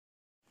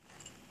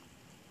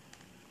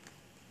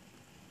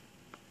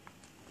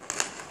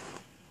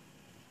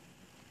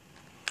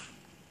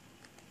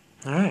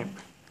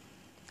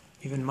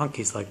Even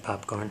monkeys like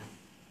popcorn.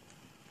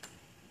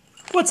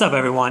 What's up,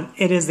 everyone?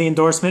 It is the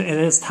endorsement, and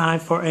it is time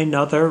for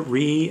another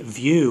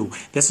review.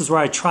 This is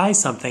where I try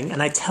something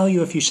and I tell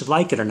you if you should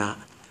like it or not.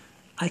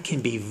 I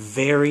can be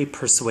very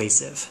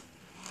persuasive.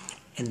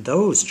 And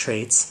those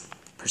traits,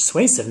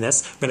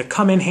 persuasiveness, are going to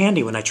come in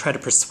handy when I try to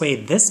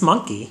persuade this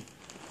monkey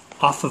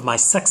off of my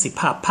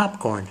Sexypop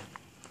popcorn.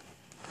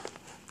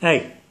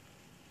 Hey,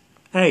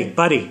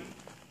 buddy,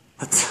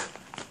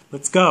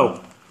 let's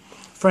go.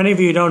 For any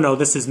of you who don't know,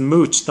 this is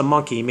Mooch the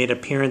monkey. He made an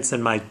appearance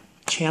in my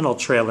channel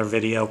trailer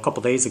video a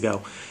couple days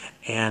ago,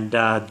 and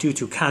due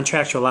to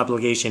contractual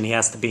obligation, he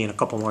has to be in a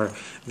couple more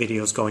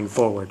videos going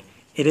forward.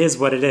 It is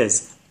what it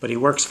is, but he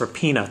works for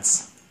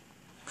peanuts.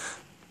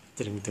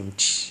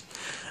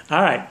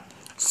 All right,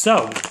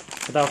 so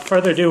without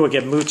further ado, we'll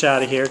get Mooch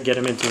out of here, get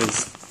him into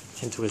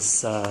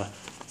his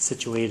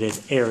situated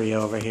area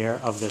over here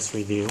of this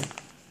review.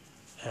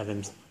 Have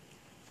him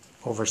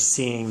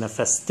overseeing the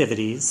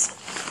festivities.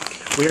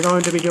 We are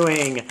going to be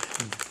doing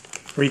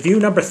review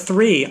number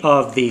 3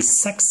 of the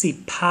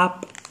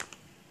Sexypop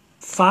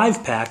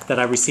 5-pack that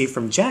I received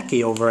from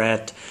Jackie over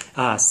at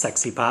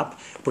Sexypop.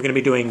 We're going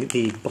to be doing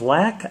the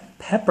black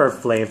pepper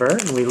flavor,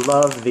 and we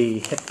love the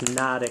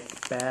hypnotic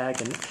bag.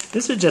 And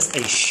this is just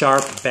a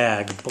sharp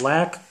bag,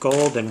 black,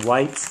 gold, and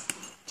white.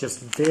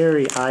 Just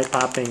very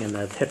eye-popping, and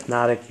the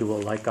hypnotic. You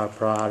will like our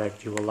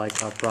product. You will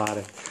like our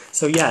product.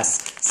 So yes,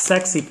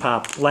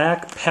 Sexypop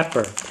Black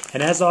Pepper.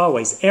 And as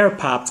always, air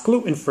popped,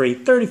 gluten-free,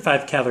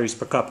 35 calories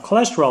per cup,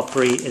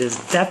 cholesterol-free. It is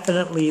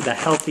definitely the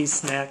healthy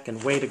snack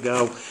and way to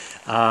go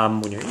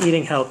when you're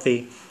eating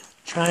healthy,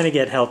 trying to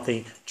get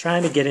healthy,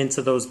 trying to get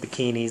into those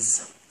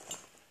bikinis.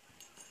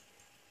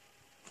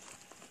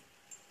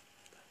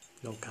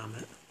 No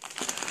comment.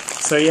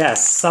 So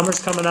yes, summer's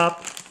coming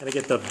up. Gotta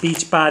get the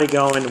beach body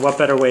going. What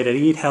better way to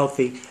eat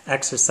healthy,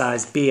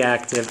 exercise, be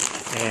active,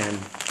 and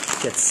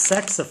get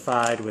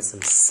sexified with some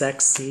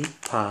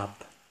Sexypop.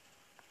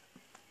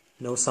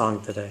 No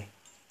song today.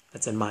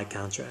 That's in my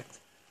contract.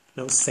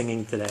 No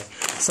singing today.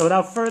 So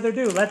without further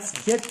ado, let's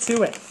get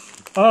to it.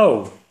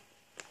 Oh,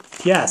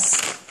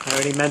 yes, I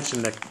already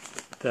mentioned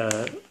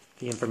the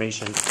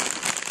information.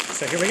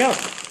 So here we go.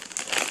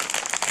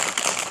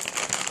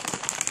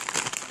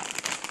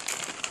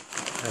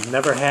 I've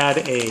never had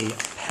a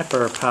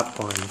pepper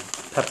popcorn.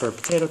 Pepper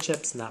potato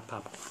chips, not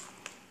popcorn.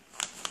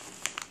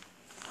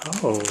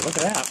 Oh, look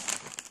at that.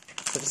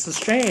 So this is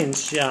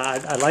strange. Yeah,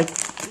 I like,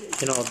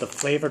 the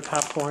flavored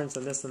popcorns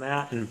and this and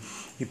that, and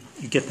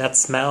you get that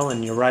smell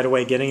and you're right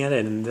away getting it,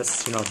 and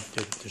this,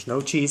 there's no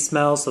cheese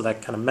smell, so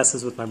that kind of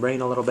messes with my brain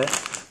a little bit,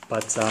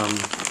 but I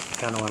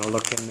kind of want to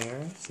look in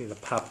there, see the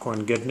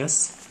popcorn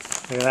goodness.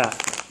 Look at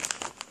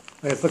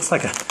that. It looks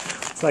like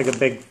a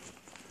big,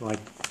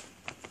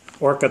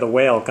 orca the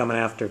whale coming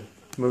after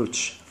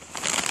Mooch.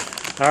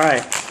 All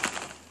right,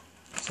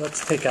 so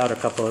let's take out a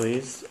couple of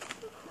these.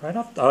 Right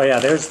off. Oh yeah,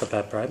 there's the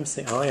pepper. I haven't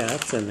seen. Oh yeah,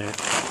 that's in there.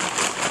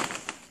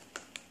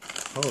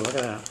 Oh, look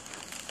at that.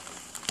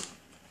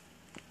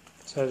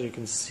 So as you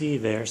can see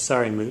there,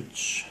 sorry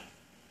Mooch,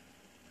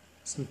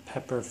 some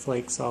pepper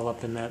flakes all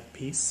up in that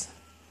piece.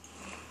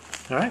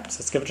 All right, so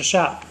let's give it a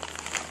shot.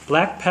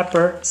 Black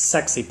pepper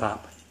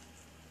Sexypop.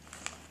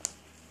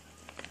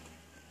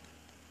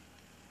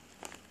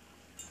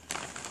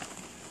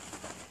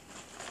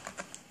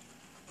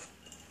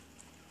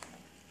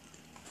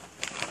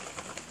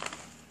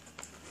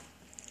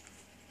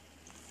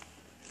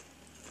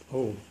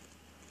 Oh.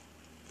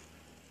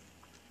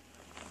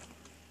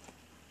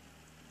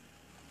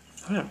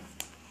 Yeah.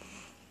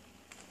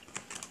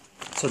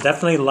 So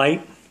definitely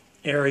light,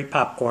 airy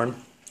popcorn,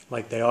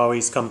 like they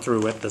always come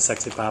through with the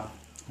Sexypop.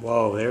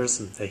 Whoa, there's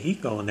the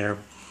heat going there.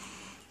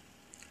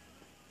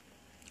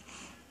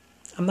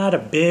 I'm not a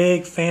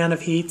big fan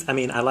of heat. I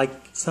mean, I like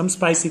some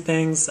spicy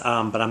things,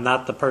 but I'm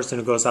not the person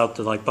who goes out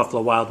to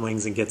Buffalo Wild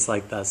Wings and gets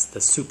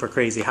the super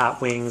crazy hot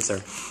wings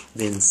or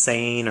the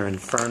Insane or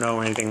Inferno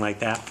or anything like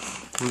that.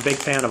 I'm a big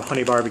fan of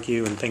honey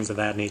barbecue and things of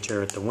that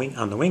nature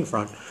on the wing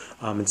front,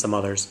 and some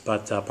others,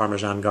 but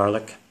Parmesan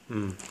garlic.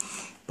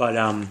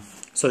 But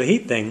so the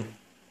heat thing,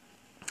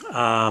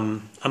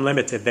 I'm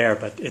limited there,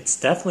 but it's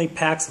definitely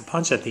packs a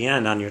punch at the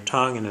end on your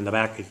tongue and in the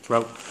back of your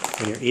throat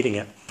when you're eating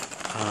it.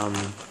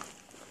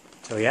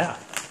 So yeah,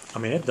 I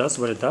mean, it does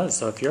what it does.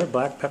 So if you're a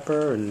black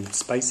pepper and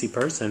spicy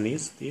person,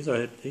 these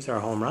are a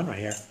home run right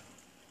here.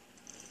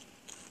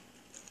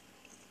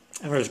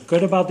 And what's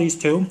good about these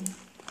two,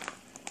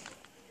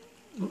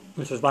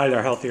 which is why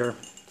they're healthier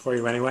for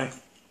you anyway,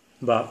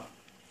 but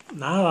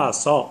not a lot of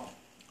salt,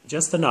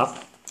 just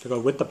enough to go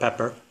with the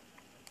pepper.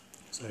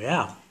 So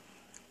yeah,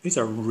 these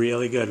are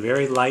really good,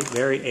 very light,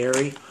 very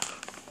airy,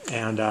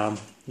 and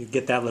you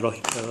get that little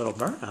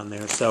burn on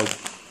there. So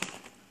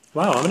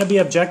wow, I'm going to be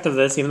objective to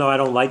this, even though I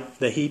don't like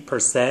the heat per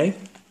se.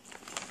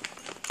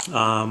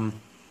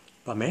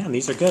 But man,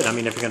 these are good. I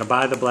mean, if you're going to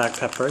buy the black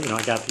pepper,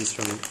 I got these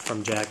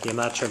from Jackie. I'm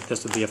not sure if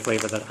this would be a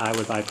flavor that I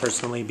would buy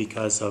personally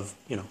because of,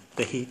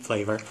 the heat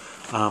flavor.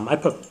 I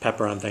put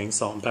pepper on things,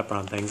 salt and pepper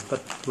on things,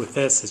 but with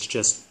this, it's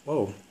just,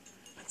 whoa,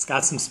 It's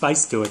got some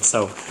spice to it,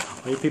 so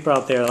all you people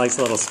out there that likes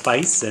a little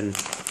spice and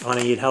want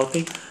to eat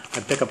healthy,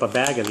 I'd pick up a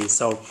bag of these.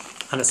 So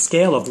on a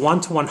scale of 1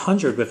 to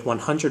 100, with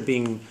 100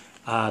 being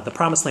the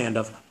promised land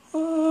of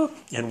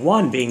and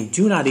 1 being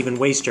do not even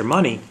waste your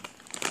money,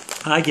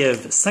 I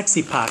give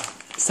Sexypop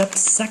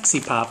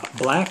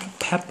black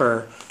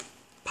pepper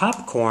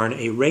popcorn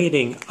a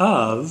rating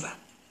of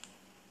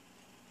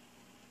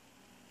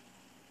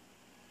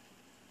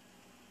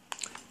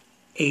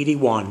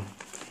 81.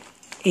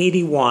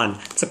 81.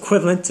 It's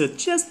equivalent to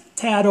just a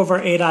tad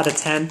over 8 out of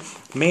 10,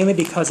 mainly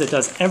because it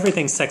does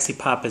everything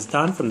Sexypop has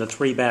done from the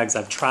 3 bags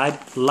I've tried.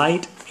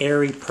 Light,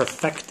 airy,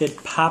 perfected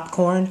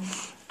popcorn.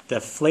 The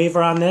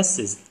flavor on this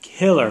is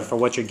killer for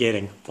what you're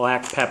getting.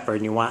 Black pepper,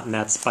 and you want in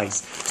that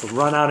spice. So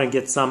run out and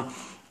get some.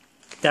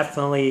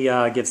 Definitely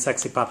give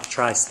Sexypop a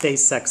try. Stay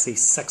sexy,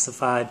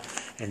 sexified,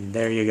 and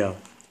there you go.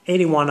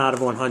 81 out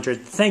of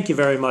 100. Thank you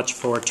very much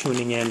for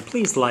tuning in.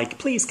 Please like,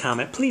 please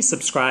comment, please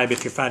subscribe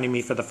if you're finding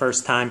me for the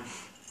first time.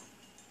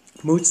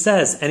 Mooch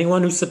says,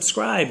 anyone who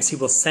subscribes, he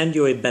will send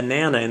you a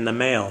banana in the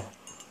mail.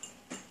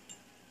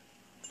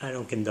 I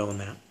don't condone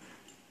that.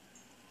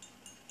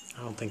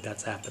 I don't think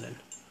that's happening.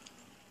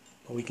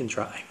 But we can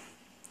try.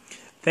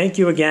 Thank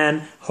you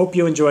again. Hope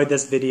you enjoyed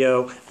this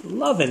video.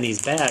 Loving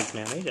these bags,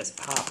 man. They just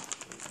pop.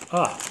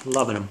 Oh,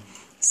 loving them.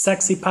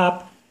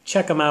 Sexypop,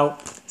 check them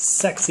out.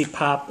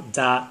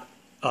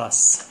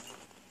 Sexypop.us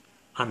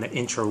on the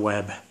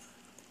intraweb.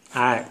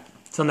 All right.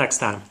 Till next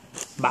time.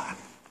 Bye.